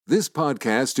This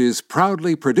podcast is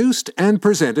proudly produced and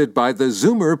presented by the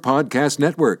ZWIR Podcast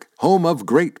Network, home of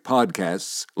great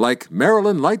podcasts like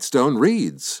Marilyn Lightstone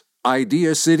Reads,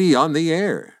 Idea City on the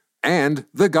Air, and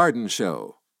The Garden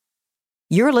Show.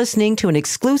 You're listening to an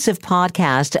exclusive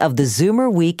podcast of the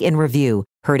ZWIR Week in Review,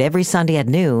 heard every Sunday at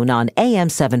noon on AM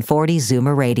 740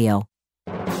 ZWIR Radio.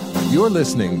 You're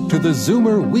listening to the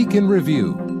ZWIR Week in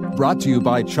Review, brought to you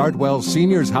by Chartwell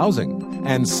Seniors Housing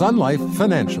and Sun Life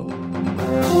Financial.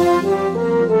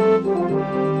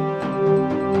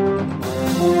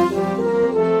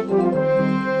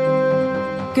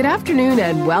 Good afternoon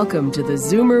and welcome to the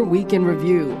ZWIR Week in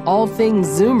Review, all things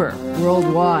Zoomer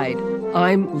worldwide.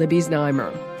 I'm Libby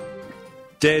Znaimer.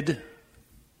 Dead,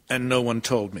 and no one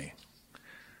told me.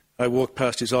 I walked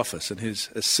past his office and his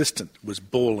assistant was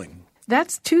bawling.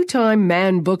 That's two-time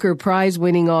Man Booker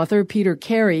Prize-winning author Peter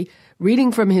Carey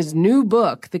reading from his new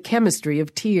book, The Chemistry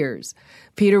of Tears.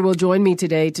 Peter will join me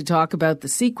today to talk about the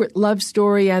secret love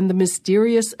story and the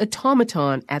mysterious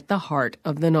automaton at the heart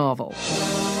of the novel.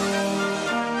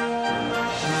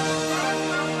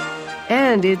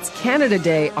 And it's Canada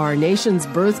Day, our nation's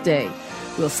birthday.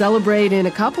 We'll celebrate in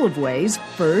a couple of ways.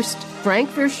 First, Frank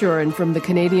Verschuren from the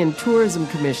Canadian Tourism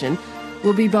Commission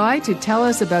will be by to tell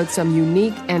us about some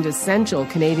unique and essential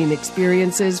Canadian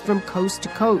experiences from coast to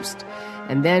coast.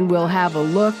 And then we'll have a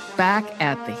look back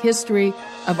at the history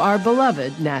of our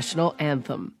beloved national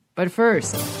anthem. But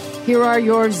first, here are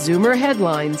your Zoomer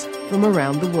headlines from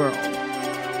around the world.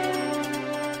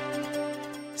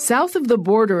 South of the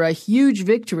border, a huge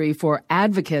victory for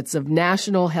advocates of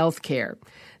national health care.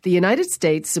 The United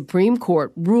States Supreme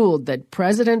Court ruled that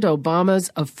President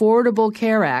Obama's Affordable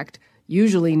Care Act,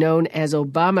 usually known as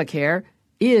Obamacare,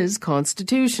 is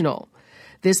constitutional.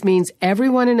 This means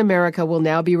everyone in America will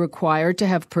now be required to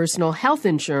have personal health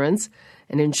insurance,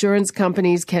 and insurance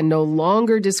companies can no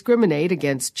longer discriminate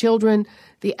against children,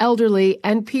 the elderly,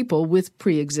 and people with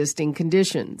pre-existing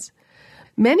conditions.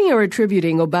 Many are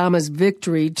attributing Obama's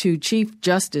victory to Chief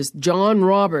Justice John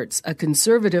Roberts, a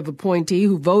conservative appointee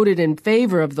who voted in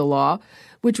favor of the law,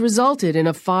 which resulted in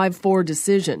a 5-4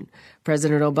 decision.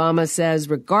 President Obama says,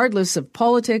 regardless of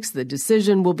politics, the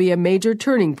decision will be a major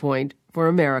turning point for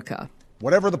America.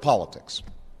 Whatever the politics,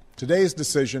 today's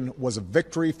decision was a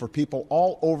victory for people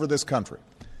all over this country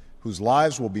whose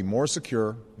lives will be more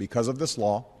secure because of this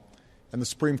law and the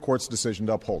Supreme Court's decision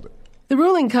to uphold it. The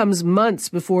ruling comes months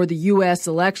before the U.S.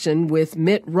 election, with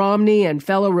Mitt Romney and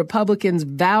fellow Republicans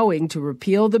vowing to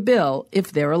repeal the bill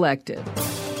if they're elected.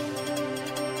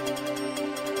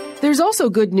 There's also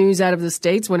good news out of the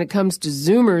States when it comes to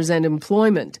Zoomers and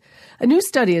employment. A new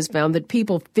study has found that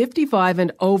people 55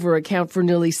 and over account for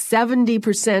nearly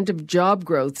 70% of job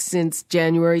growth since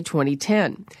January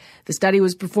 2010. The study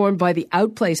was performed by the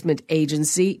outplacement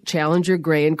agency Challenger,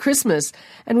 Gray & Christmas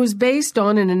and was based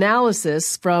on an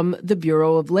analysis from the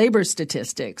Bureau of Labor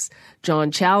Statistics.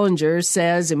 John Challenger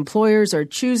says employers are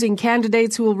choosing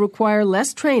candidates who will require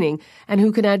less training and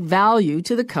who can add value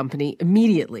to the company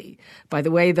immediately. By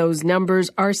the way, those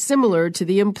numbers are similar to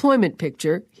the employment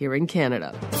picture here in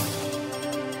Canada.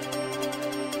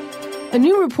 A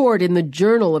new report in the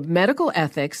Journal of Medical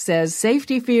Ethics says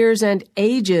safety fears and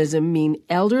ageism mean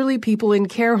elderly people in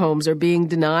care homes are being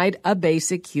denied a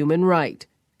basic human right,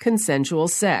 consensual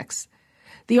sex.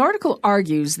 The article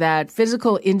argues that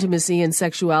physical intimacy and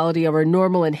sexuality are a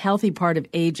normal and healthy part of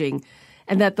aging,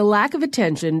 and that the lack of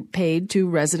attention paid to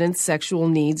residents' sexual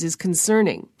needs is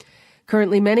concerning.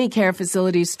 Currently, many care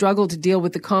facilities struggle to deal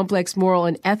with the complex moral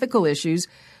and ethical issues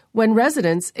when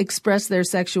residents express their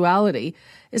sexuality,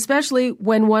 especially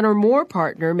when one or more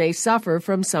partner may suffer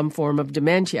from some form of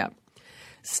dementia.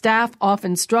 Staff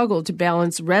often struggle to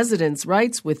balance residents'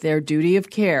 rights with their duty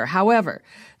of care. However,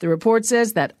 the report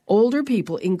says that older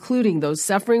people, including those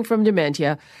suffering from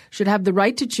dementia, should have the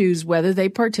right to choose whether they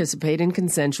participate in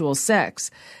consensual sex,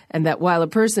 and that while a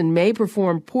person may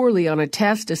perform poorly on a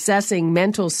test assessing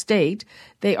mental state,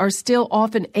 they are still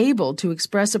often able to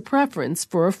express a preference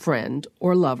for a friend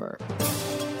or lover.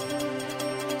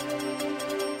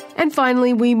 And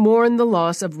finally, we mourn the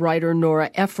loss of writer Nora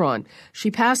Ephron.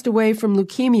 She passed away from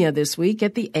leukemia this week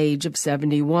at the age of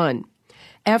 71.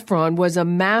 Ephron was a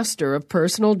master of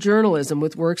personal journalism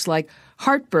with works like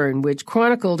Heartburn, which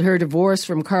chronicled her divorce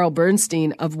from Carl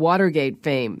Bernstein of Watergate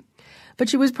fame. But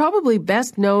she was probably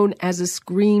best known as a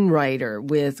screenwriter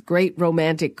with great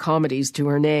romantic comedies to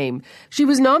her name. She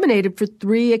was nominated for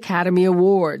 3 Academy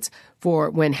Awards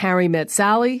for When Harry Met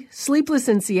Sally, Sleepless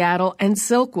in Seattle, and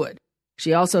Silkwood.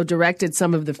 She also directed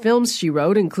some of the films she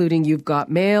wrote, including You've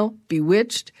Got Mail,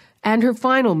 Bewitched, and her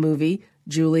final movie,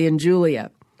 Julie and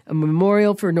Julia. A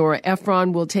memorial for Nora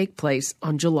Ephron will take place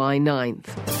on July 9th.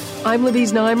 I'm Libby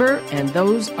Znaimer, and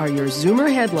those are your Zoomer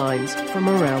headlines from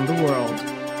around the world.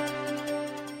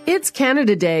 It's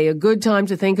Canada Day, a good time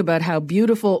to think about how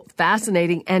beautiful,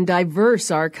 fascinating, and diverse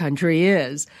our country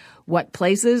is. What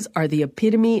places are the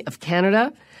epitome of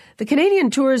Canada? The Canadian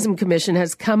Tourism Commission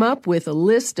has come up with a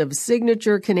list of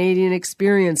signature Canadian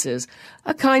experiences,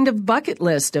 a kind of bucket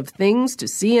list of things to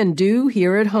see and do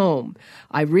here at home.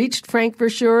 I reached Frank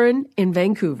Verschuren in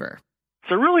Vancouver.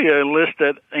 It's really a list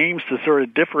that aims to sort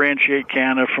of differentiate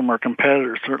Canada from our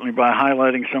competitors, certainly by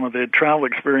highlighting some of the travel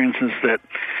experiences that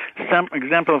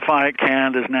exemplify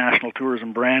Canada's national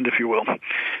tourism brand, if you will.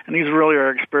 And these really are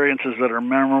experiences that are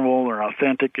memorable, they're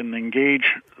authentic, and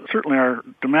engage certainly our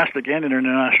domestic and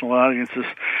international audiences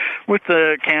with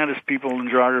Canada's people and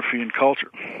geography and culture.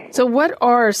 So what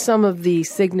are some of the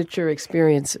signature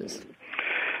experiences?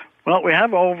 Well, we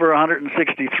have over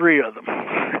 163 of them.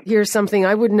 Here's something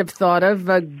I wouldn't have thought of,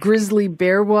 grizzly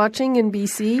bear watching in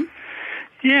BC.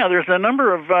 Yeah, there's a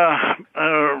number of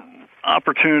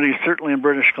opportunities, certainly in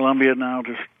British Columbia now,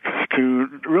 to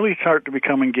really start to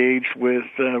become engaged with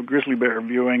grizzly bear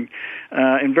viewing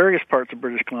in various parts of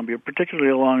British Columbia,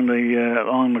 particularly along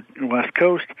the west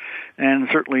coast, and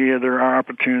certainly there are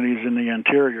opportunities in the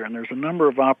interior. And there's a number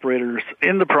of operators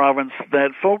in the province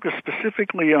that focus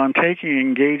specifically on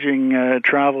engaging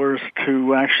travelers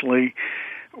to actually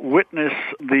witness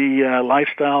the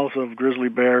lifestyles of grizzly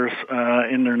bears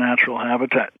in their natural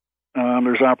habitat.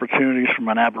 There's opportunities from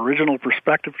an Aboriginal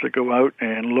perspective to go out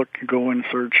and go in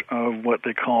search of what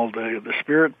they call the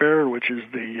spirit bear, which is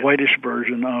the whitish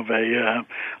version of a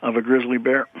grizzly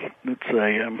bear. It's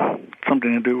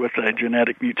something to do with a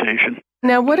genetic mutation.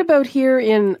 Now, what about here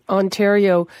in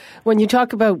Ontario? When you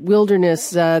talk about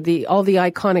wilderness, all the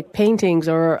iconic paintings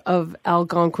are of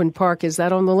Algonquin Park. Is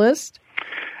that on the list?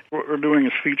 What we're doing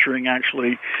is featuring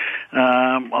actually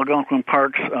Algonquin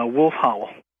Park's wolf howl.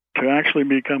 To actually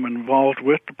become involved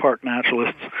with the park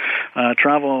naturalists,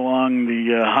 travel along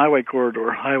the highway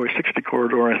corridor, Highway 60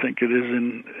 corridor, I think it is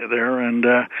in there, and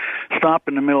stop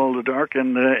in the middle of the dark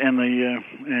and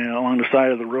along the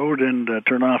side of the road and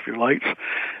turn off your lights,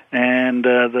 and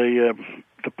the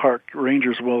park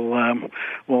rangers will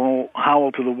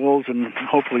howl to the wolves, and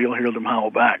hopefully you'll hear them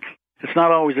howl back. It's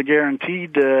not always a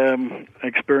guaranteed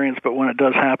experience, but when it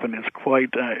does happen, it's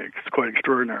quite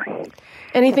extraordinary.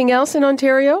 Anything else in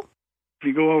Ontario? If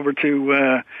you go over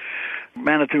to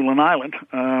Manitoulin Island,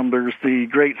 there's the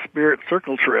Great Spirit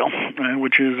Circle Trail,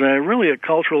 which is really a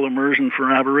cultural immersion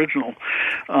for Aboriginal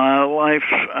life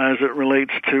as it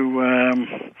relates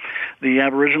to the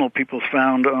Aboriginal peoples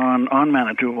found on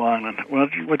Manitoulin Island.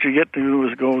 What you get to do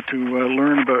is go to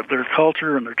learn about their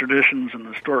culture and their traditions and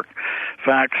historic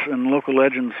facts and local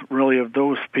legends, really, of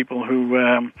those people who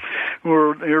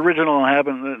were the original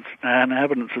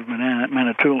inhabitants of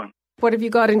Manitoulin. What have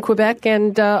you got in Quebec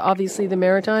and obviously the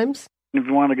Maritimes? If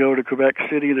you want to go to Quebec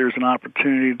City, there's an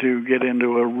opportunity to get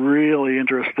into a really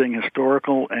interesting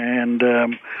historical and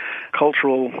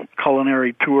cultural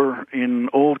culinary tour in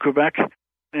Old Quebec.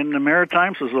 In the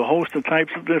Maritimes, there's a host of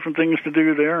types of different things to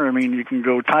do there. I mean, you can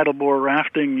go tidal bore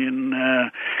rafting in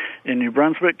New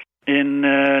Brunswick. In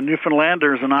Newfoundland,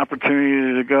 there's an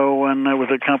opportunity to go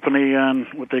with a company on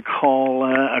what they call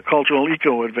a cultural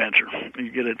eco-adventure.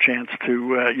 You get a chance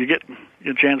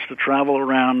to travel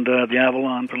around the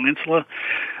Avalon Peninsula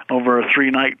over a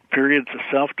 3-night period. It's a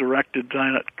self-directed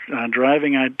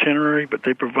driving itinerary, but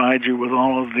they provide you with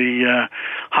all of the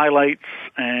highlights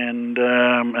and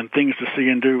things to see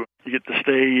and do. You get to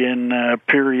stay in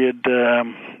period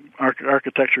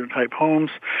architecture type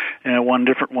homes, one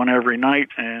different one every night,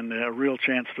 and a real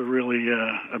chance to really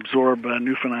absorb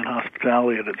Newfoundland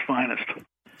hospitality at its finest.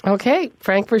 Okay,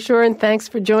 Frank Verschuren, thanks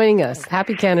for joining us.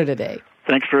 Happy Canada Day.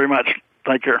 Thanks very much.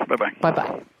 Take care. Bye-bye.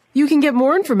 Bye-bye. You can get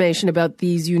more information about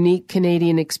these unique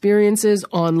Canadian experiences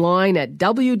online at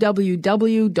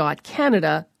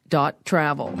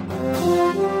www.canada.travel.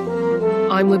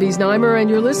 I'm Libby Znaimer, and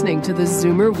you're listening to the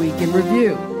Zoomer Week in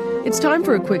Review. It's time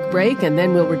for a quick break, and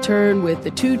then we'll return with the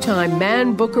 2-time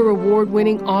Man Booker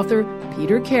Award-winning author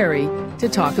Peter Carey to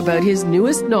talk about his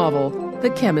newest novel, The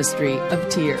Chemistry of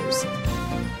Tears.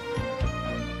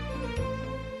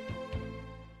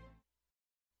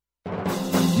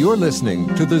 You're listening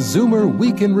to the Zoomer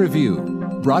Week in Review,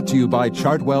 brought to you by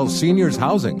Chartwell Seniors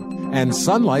Housing and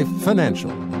Sun Life Financial.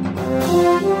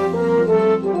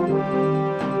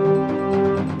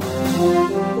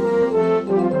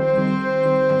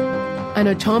 An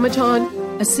automaton,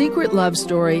 a secret love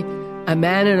story, a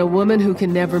man and a woman who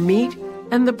can never meet,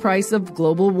 and the price of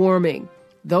global warming.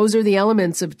 Those are the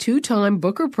elements of two-time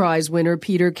Booker Prize winner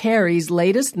Peter Carey's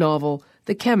latest novel,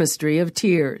 The Chemistry of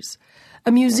Tears.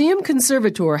 A museum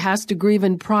conservator has to grieve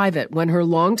in private when her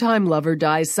longtime lover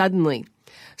dies suddenly.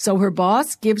 So her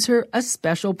boss gives her a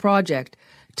special project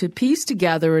to piece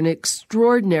together an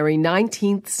extraordinary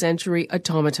 19th century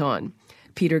automaton.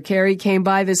 Peter Carey came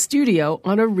by the studio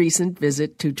on a recent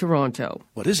visit to Toronto.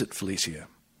 What is it, Felicia?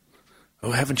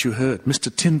 Oh, haven't you heard?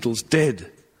 Mr. Tyndall's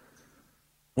dead.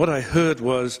 What I heard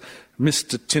was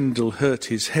Mr. Tyndall hurt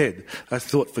his head. I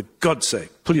thought, for God's sake,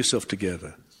 pull yourself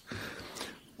together.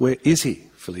 Where is he,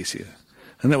 Felicia?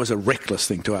 And that was a reckless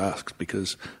thing to ask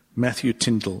because Matthew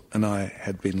Tyndall and I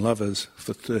had been lovers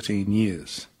for 13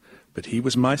 years. But he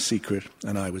was my secret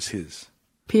and I was his.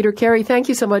 Peter Carey, thank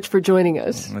you so much for joining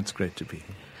us. That's great to be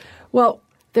here. Well,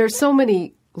 there's so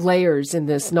many layers in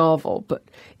this novel, but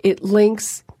it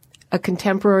links a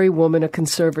contemporary woman, a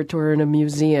conservator in a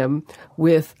museum,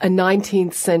 with a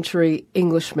 19th century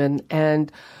Englishman.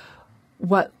 And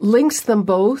what links them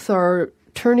both are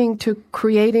turning to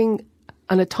creating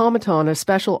an automaton, a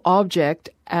special object,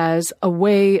 as a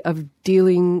way of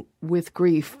dealing with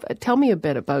grief. Tell me a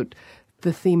bit about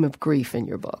the theme of grief in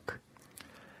your book.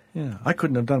 Yeah, I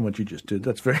couldn't have done what you just did.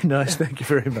 That's very nice. Thank you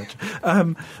very much.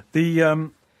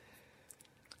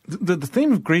 The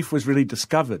theme of grief was really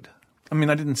discovered. I mean,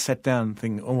 I didn't sit down and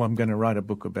think, oh, I'm going to write a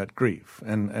book about grief.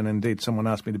 And indeed, someone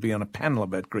asked me to be on a panel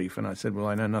about grief, and I said, well,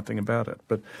 I know nothing about it.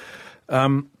 But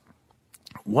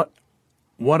what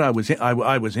I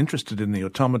was interested in the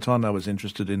automaton. I was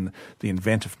interested in the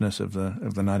inventiveness of the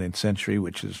 19th century,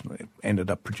 which has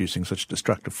ended up producing such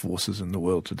destructive forces in the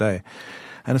world today.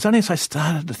 And it's only as I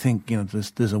started to think,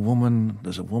 there's a woman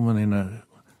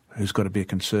who's got to be a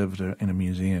conservator in a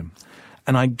museum,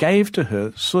 and I gave to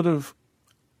her sort of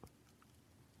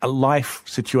a life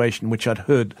situation which I'd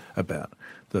heard about,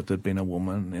 that there'd been a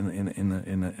woman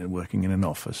in working in an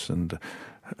office, and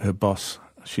her boss,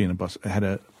 she and her boss had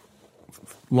a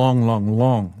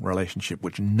long relationship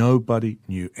which nobody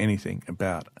knew anything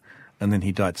about, and then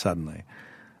he died suddenly,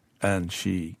 and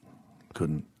she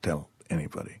couldn't tell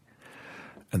anybody,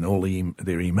 and all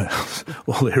their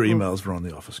emails were on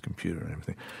the office computer and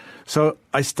everything. So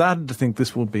I started to think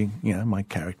this will be, my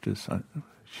characters.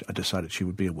 I decided she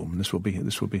would be a woman. This will be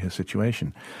her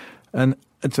situation, and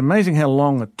it's amazing how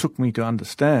long it took me to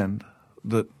understand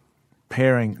that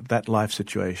pairing that life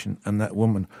situation and that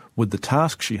woman with the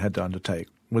task she had to undertake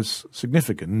was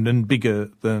significant and bigger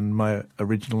than my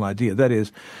original idea. That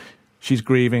is, she's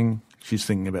grieving, she's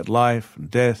thinking about life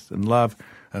and death and love,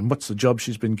 and what's the job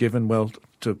she's been given? Well,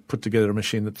 to put together a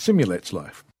machine that simulates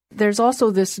life. There's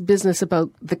also this business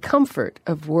about the comfort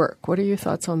of work. What are your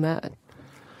thoughts on that?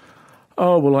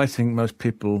 Oh, well, I think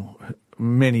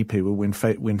many people, when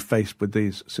faced with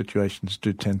these situations,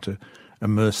 do tend to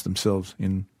immerse themselves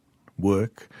in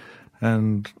work.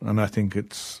 And I think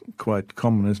it's quite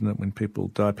common, isn't it, when people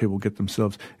die, people get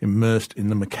themselves immersed in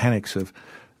the mechanics of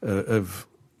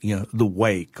the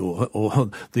wake or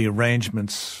the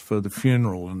arrangements for the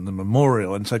funeral and the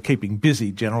memorial. And so keeping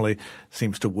busy generally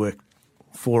seems to work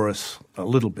for us a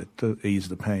little bit, to ease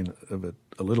the pain of it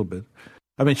a little bit.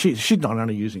 I mean, she's not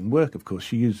only using work, of course,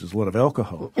 she uses a lot of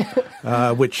alcohol,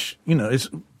 which, is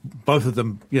both of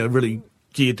them, really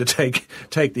geared to take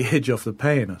the edge off the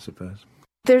pain, I suppose.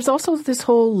 There's also this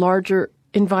whole larger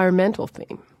environmental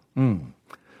theme.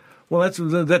 Well,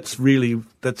 that's really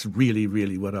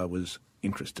what I was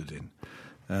interested in.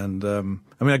 And,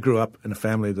 I grew up in a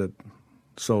family that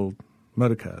sold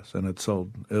motor cars, and had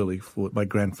sold early for my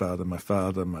grandfather, my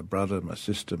father, my brother, my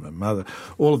sister, my mother.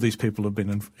 All of these people have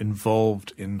been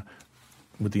involved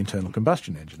with the internal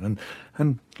combustion engine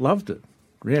and loved it,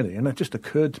 really. And it just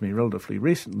occurred to me relatively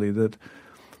recently that,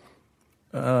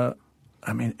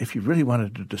 if you really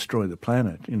wanted to destroy the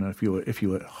planet, if you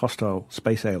were a hostile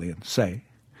space alien, say,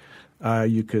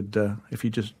 you could,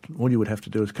 all you would have to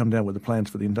do is come down with the plans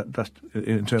for the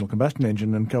internal combustion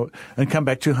engine and come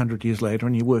back 200 years later,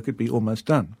 and your work would be almost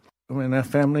done. Our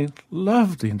family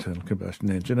loved the internal combustion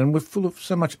engine, and we're full of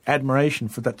so much admiration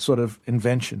for that sort of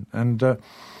invention. And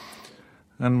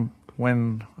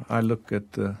when I look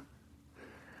at the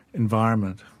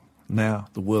environment now,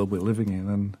 the world we're living in,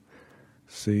 and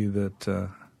see that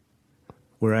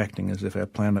we're acting as if our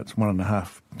planet's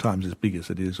 1.5 times as big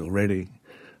as it is already,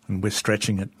 and we're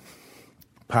stretching it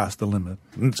past the limit,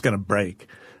 and it's going to break,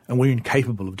 and we're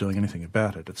incapable of doing anything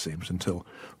about it, it seems, until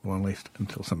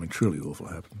something truly awful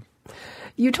happens.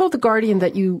 You told The Guardian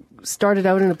that you started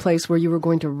out in a place where you were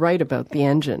going to write about the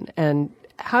engine, and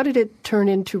how did it turn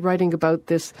into writing about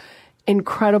this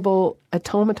incredible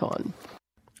automaton?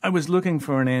 I was looking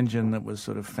for an engine that was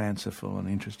sort of fanciful and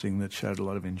interesting, that showed a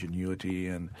lot of ingenuity,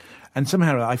 and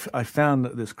somehow I found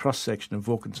this cross section of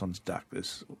Vaucanson's duck,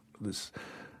 this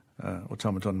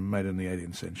automaton made in the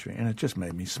 18th century, and it just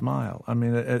made me smile. I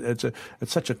mean, it's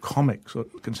such a comic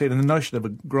sort of conceit, and the notion of a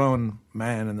grown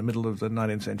man in the middle of the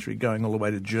 19th century going all the way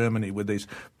to Germany with these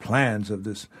plans of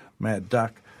this mad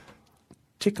duck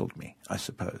tickled me, I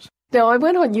suppose. Now, I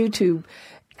went on YouTube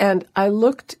and I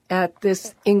looked at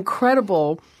this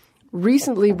incredible,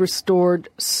 recently restored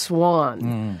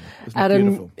swan at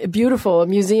a beautiful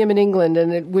museum in England,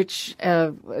 and which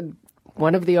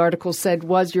one of the articles said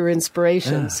was your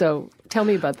inspiration. Yeah. So tell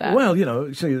me about that. Well,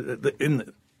 so you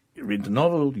read the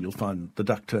novel, you'll find the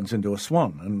duck turns into a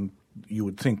swan, and you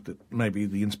would think that maybe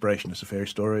the inspiration is a fairy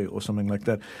story or something like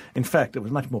that. In fact, it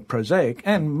was much more prosaic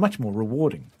and much more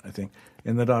rewarding, I think,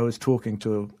 in that I was talking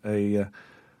to a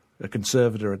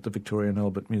conservator at the Victoria and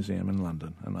Albert Museum in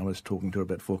London, and I was talking to her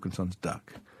about Vaucanson's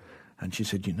duck. And she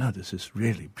said, there's this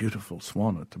really beautiful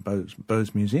swan at the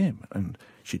Bowes Museum. And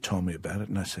she told me about it,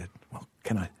 and I said, well,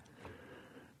 can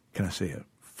I see a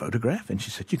photograph? And she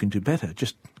said, you can do better.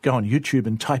 Just go on YouTube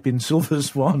and type in silver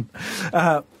swan.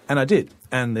 And I did.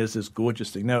 And there's this gorgeous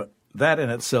thing. Now, that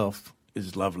in itself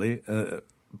is lovely,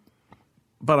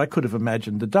 but I could have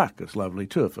imagined the duck as lovely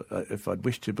too if I'd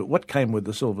wished to. But what came with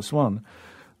the silver swan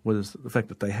was the fact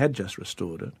that they had just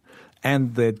restored it,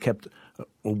 and they'd kept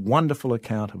a wonderful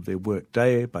account of their work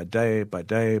day by day by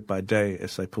day by day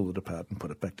as they pulled it apart and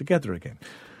put it back together again,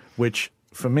 which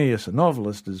for me as a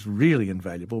novelist is really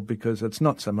invaluable, because it's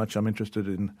not so much I'm interested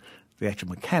in the actual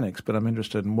mechanics, but I'm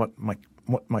interested in what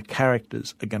my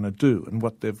characters are going to do and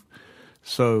what they've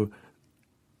So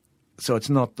it's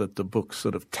not that the book's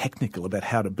sort of technical about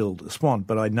how to build a swan,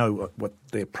 but I know what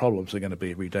their problems are going to be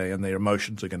every day, and their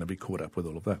emotions are going to be caught up with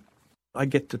all of that. I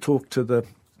get to talk to the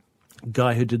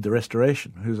guy who did the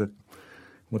restoration, who's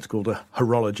what's called a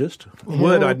horologist. A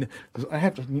word I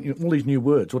have to, all these new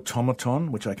words.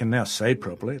 Automaton, which I can now say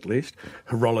properly at least.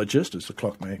 Horologist is the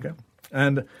clockmaker.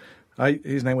 And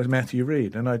his name was Matthew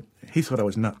Reed, and he thought I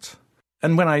was nuts.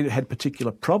 And when I had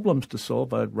particular problems to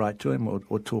solve, I'd write to him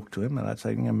or talk to him, and I'd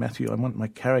say, Matthew, I want my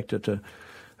character to,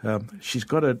 she's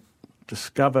got to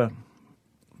discover,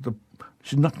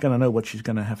 she's not going to know what she's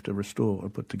going to have to restore or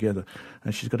put together,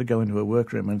 and she's got to go into her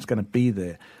workroom, and it's going to be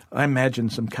there. I imagine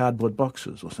some cardboard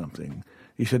boxes or something.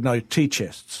 He said, no, tea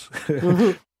chests.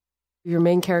 Mm-hmm. Your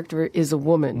main character is a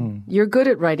woman. You're good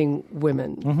at writing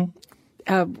women.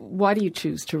 Mm-hmm. Why do you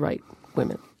choose to write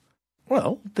women?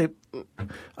 Well,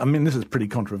 this is pretty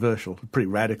controversial, pretty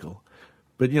radical,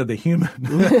 but, they're human.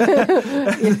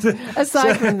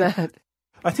 Aside from that.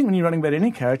 I think when you're writing about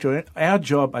any character, our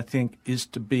job, I think, is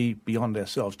to be beyond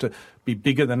ourselves, to be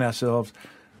bigger than ourselves.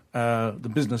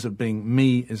 The business of being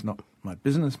me is not my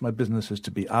business. My business is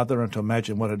to be other and to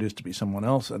imagine what it is to be someone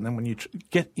else. And then when you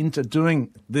get into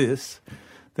doing this,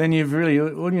 then all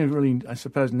you really, I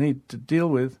suppose, need to deal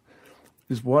with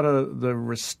is what are the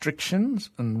restrictions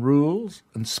and rules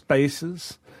and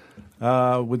spaces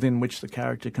within which the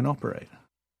character can operate.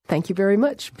 Thank you very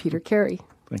much, Peter Carey.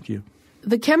 Thank you.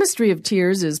 The Chemistry of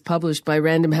Tears is published by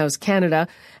Random House Canada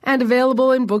and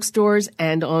available in bookstores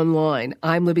and online.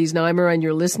 I'm Libby Znaimer, and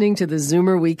you're listening to the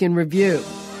Zoomer Week in Review.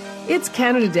 It's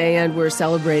Canada Day, and we're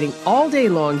celebrating all day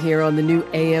long here on the new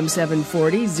AM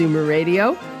 740 Zoomer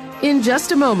Radio. In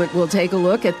just a moment, we'll take a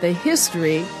look at the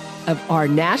history of our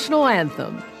national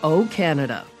anthem, O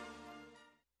Canada.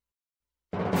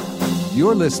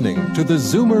 You're listening to the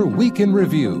Zoomer Week in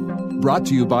Review, brought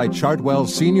to you by Chartwell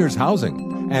Seniors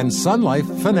Housing and Sun Life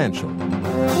Financial.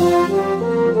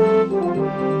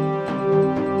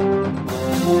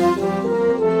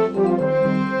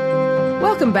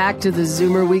 Welcome back to the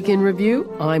Zoomer Week in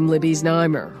Review. I'm Libby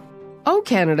Znaimer. O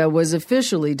Canada was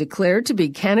officially declared to be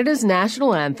Canada's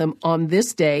national anthem on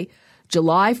this day,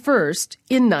 July 1st,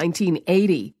 in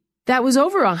 1980. That was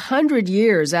over 100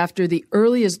 years after the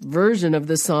earliest version of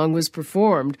the song was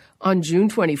performed on June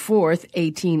 24th,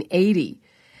 1880.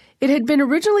 It had been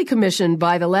originally commissioned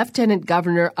by the Lieutenant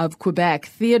Governor of Quebec,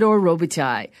 Theodore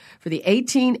Robitaille, for the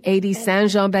 1880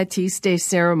 Saint-Jean-Baptiste Day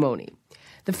ceremony.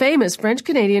 The famous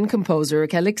French-Canadian composer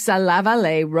Calixa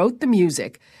Lavallée wrote the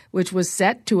music, which was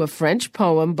set to a French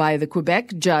poem by the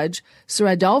Quebec judge Sir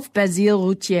Adolphe Basile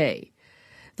Routier.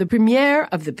 The premiere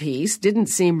of the piece didn't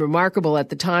seem remarkable at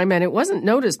the time, and it wasn't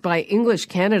noticed by English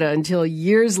Canada until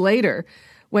years later,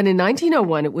 when in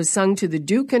 1901 it was sung to the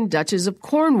Duke and Duchess of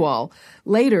Cornwall,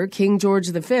 later King George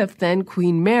V and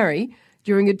Queen Mary,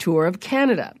 during a tour of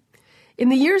Canada. In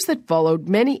the years that followed,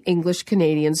 many English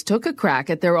Canadians took a crack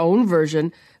at their own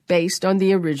version based on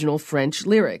the original French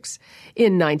lyrics.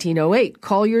 In 1908,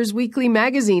 Collier's Weekly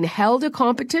magazine held a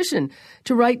competition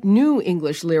to write new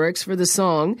English lyrics for the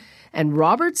song, and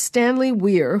Robert Stanley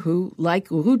Weir, who,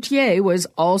 like Routier, was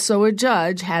also a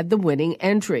judge, had the winning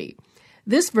entry.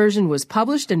 This version was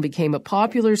published and became a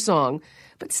popular song,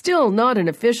 but still not an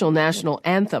official national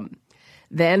anthem.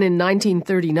 Then, in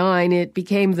 1939, it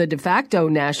became the de facto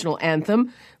national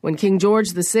anthem when King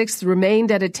George VI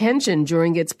remained at attention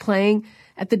during its playing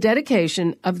at the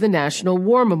dedication of the National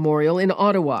War Memorial in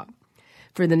Ottawa.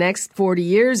 For the next 40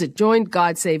 years, it joined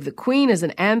God Save the Queen as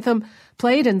an anthem,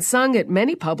 played and sung at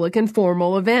many public and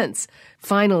formal events.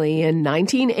 Finally, in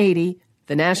 1980,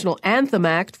 the National Anthem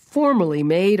Act formally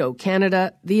made O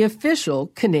Canada the official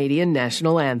Canadian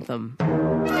national anthem.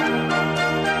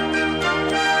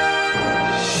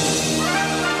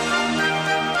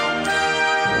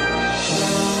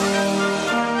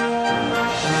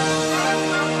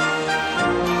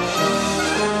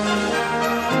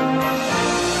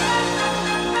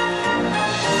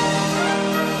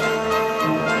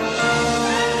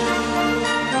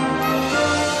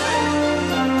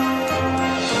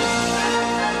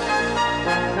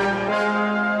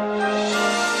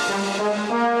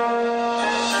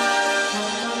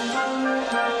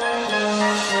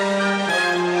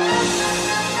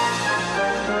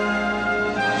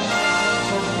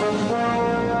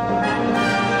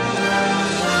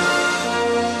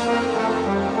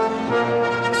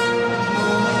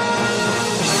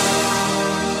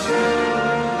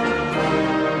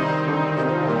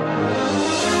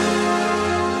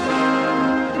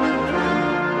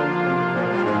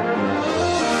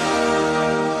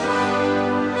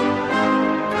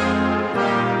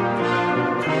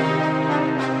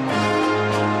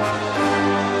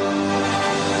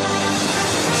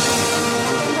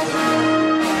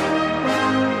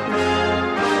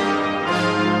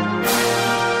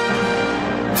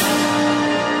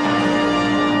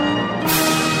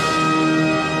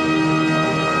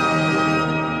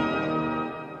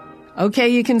 Okay,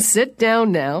 you can sit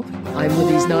down now. I'm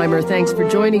Libby Znaimer. Thanks for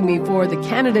joining me for the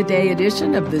Canada Day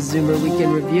edition of the Zoomer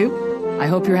Weekend Review. I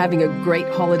hope you're having a great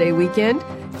holiday weekend.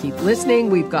 Keep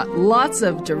listening. We've got lots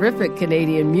of terrific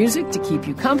Canadian music to keep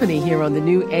you company here on the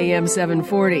new AM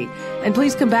 740. And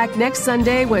please come back next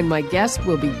Sunday when my guest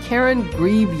will be Karen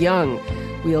Grieve-Young.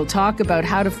 We'll talk about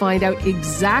how to find out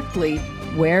exactly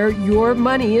where your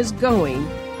money is going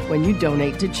when you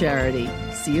donate to charity.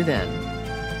 See you then.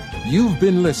 You've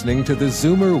been listening to the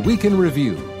Zoomer Week in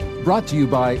Review, brought to you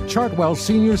by Chartwell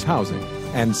Seniors Housing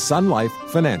and Sun Life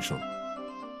Financial.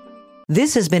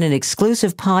 This has been an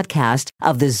exclusive podcast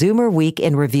of the Zoomer Week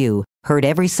in Review, heard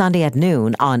every Sunday at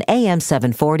noon on AM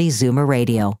 740 Zoomer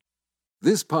Radio.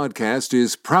 This podcast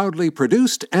is proudly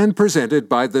produced and presented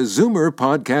by the Zoomer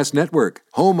Podcast Network,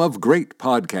 home of great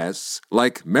podcasts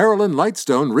like Marilyn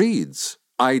Lightstone Reads,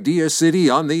 Idea City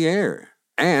on the Air,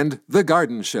 and The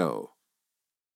Garden Show.